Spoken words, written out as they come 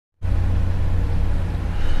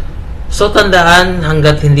So, tandaan,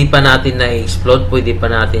 hanggat hindi pa natin na-explode, pwede pa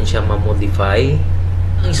natin siya ma-modify.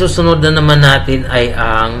 Ang susunod na naman natin ay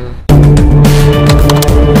ang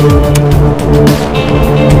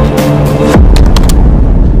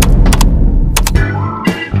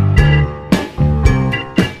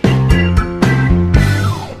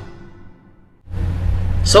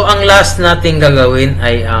So, ang last natin gagawin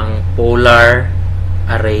ay ang polar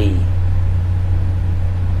array.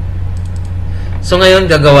 So, ngayon,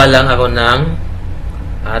 gagawa lang ako ng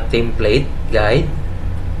template guide.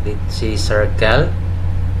 Let's see, circle.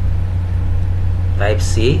 Type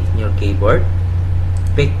C in your keyboard.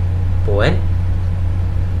 Pick point.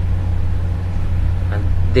 And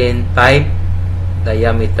then, type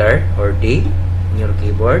diameter or D in your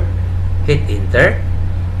keyboard. Hit enter.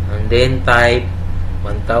 And then, type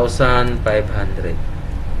 1,500.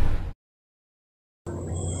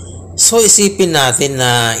 So, isipin natin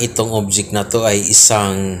na itong object na to ay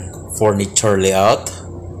isang furniture layout.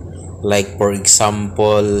 Like, for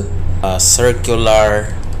example, a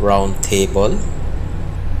circular round table.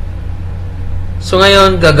 So,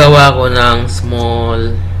 ngayon, gagawa ko ng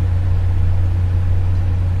small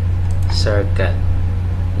circle.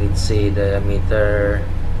 Let's say, diameter,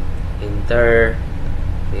 enter,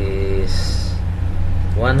 is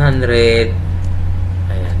 100.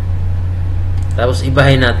 Ayan. Tapos,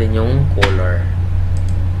 ibahin natin yung color.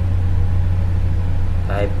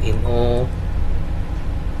 Type in O.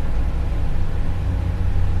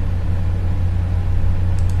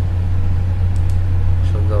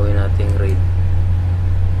 So, gawin natin red.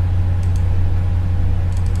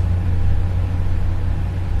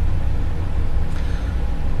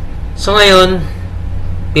 So, ngayon,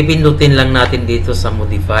 pipindutin lang natin dito sa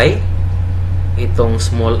modify. Itong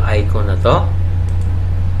small icon na to.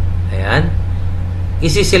 Ayan.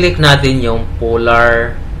 Isi-select natin yung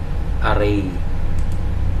polar array.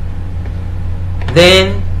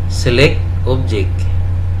 Then, select object.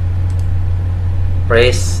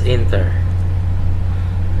 Press enter.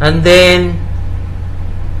 And then,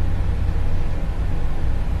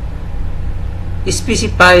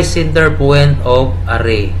 specify center point of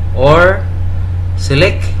array or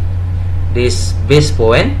select this base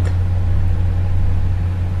point,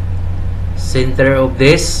 center of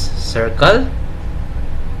this circle,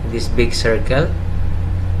 this big circle.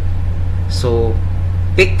 So,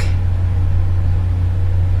 pick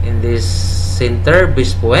in this center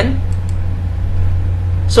base point.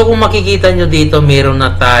 So, kung makikita nyo dito, meron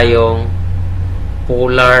na tayong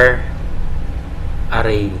polar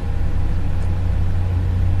array.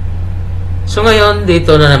 So, ngayon,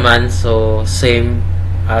 dito na naman, so, same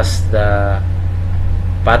as the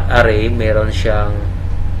path array, meron siyang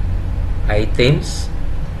items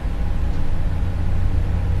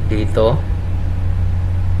dito,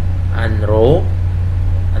 and row,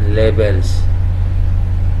 and labels.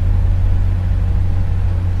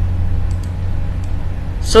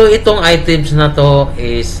 So, itong items na to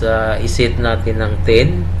is iset natin ng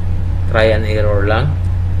 10. Try and error lang.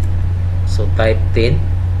 So, type 10.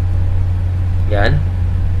 Yan.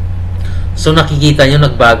 So, nakikita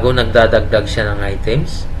nyo, nagbago, nagdadagdag siya ng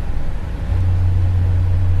items.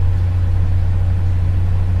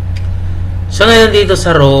 So, ngayon dito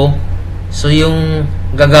sa row, so, yung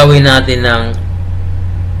gagawin natin ng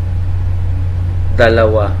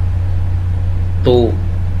dalawa,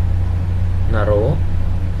 2 na row.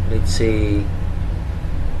 Let's say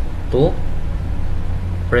 2.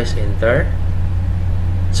 Press enter.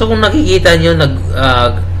 So, kung nakikita nyo,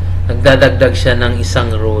 nagdadagdag siya ng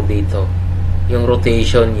isang row dito. Yung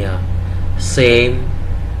rotation niya, same.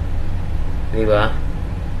 Diba?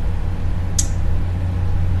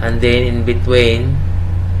 And then, in between,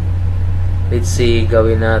 let's see,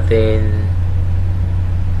 gawin natin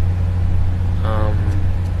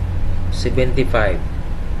 75.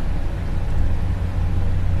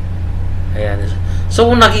 Ayan. So,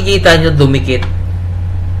 kung nakikita nyo, dumikit.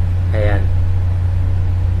 Ayan.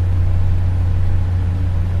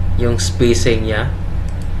 Yung spacing niya.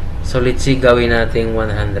 So, let's see, gawin natin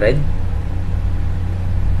 100.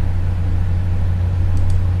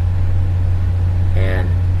 Ayan.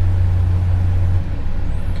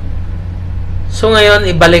 So, ngayon,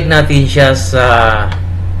 ibalik natin siya sa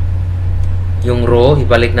yung row.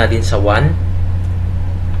 Ibalik natin sa 1.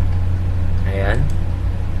 Ayan.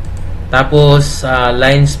 Tapos,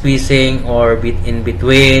 line spacing or bit in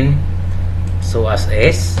between. So, as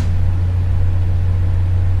S.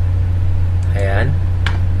 Ayan.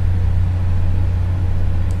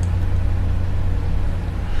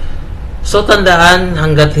 So, tandaan,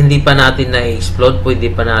 hanggat hindi pa natin na-explode, pwede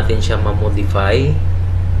pa natin siya ma-modify.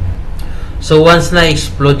 So once na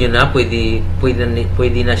explode yun na, pwede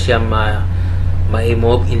na siya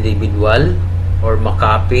ma-move individual or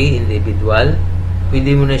ma-copy individual.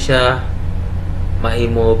 Pwede mo na siya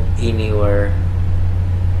ma-move anywhere,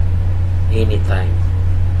 anytime.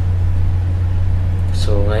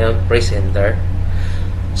 So ngayon, press enter.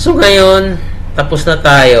 So ngayon, tapos na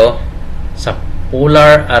tayo sa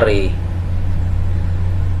polar array.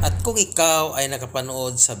 At kung ikaw ay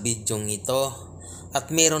nakapanood sa bidyong ito at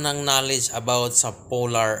meron ng knowledge about sa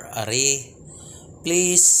polar array,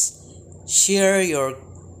 please share your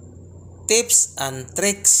tips and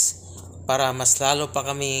tricks para mas lalo pa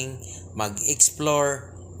kaming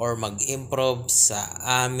mag-explore or mag-improve sa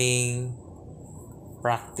aming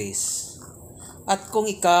practice. At kung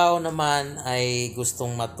ikaw naman ay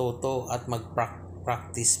gustong matuto at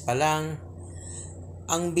mag-practice pa lang,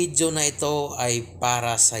 ang video na ito ay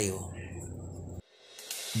para sa iyo.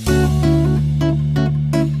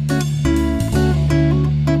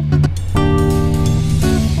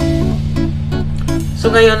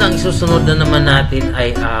 So ngayon, ang susunod na naman natin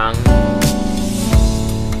ay ang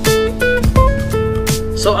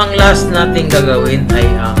last nating gagawin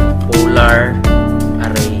ay ang polar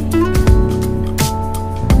array.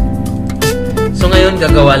 So ngayon,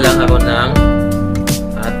 gagawa lang ako ng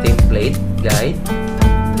template guide.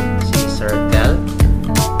 Circle,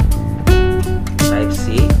 type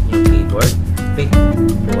C, yung keyboard, pick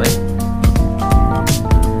point,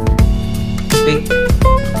 pick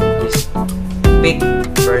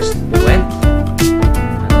first point,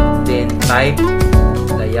 and then type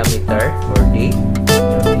diameter or D,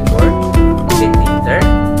 yung keyboard, hit enter,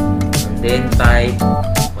 and then type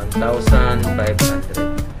 1,500.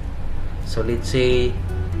 So let's say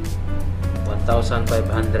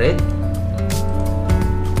 1,500.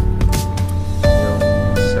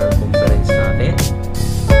 Natin.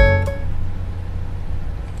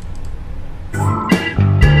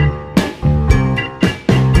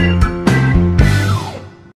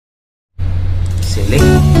 Select.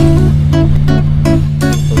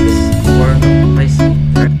 So this is for press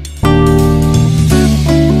enter.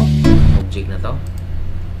 Object na to.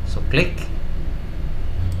 So click.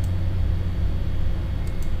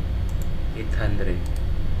 800.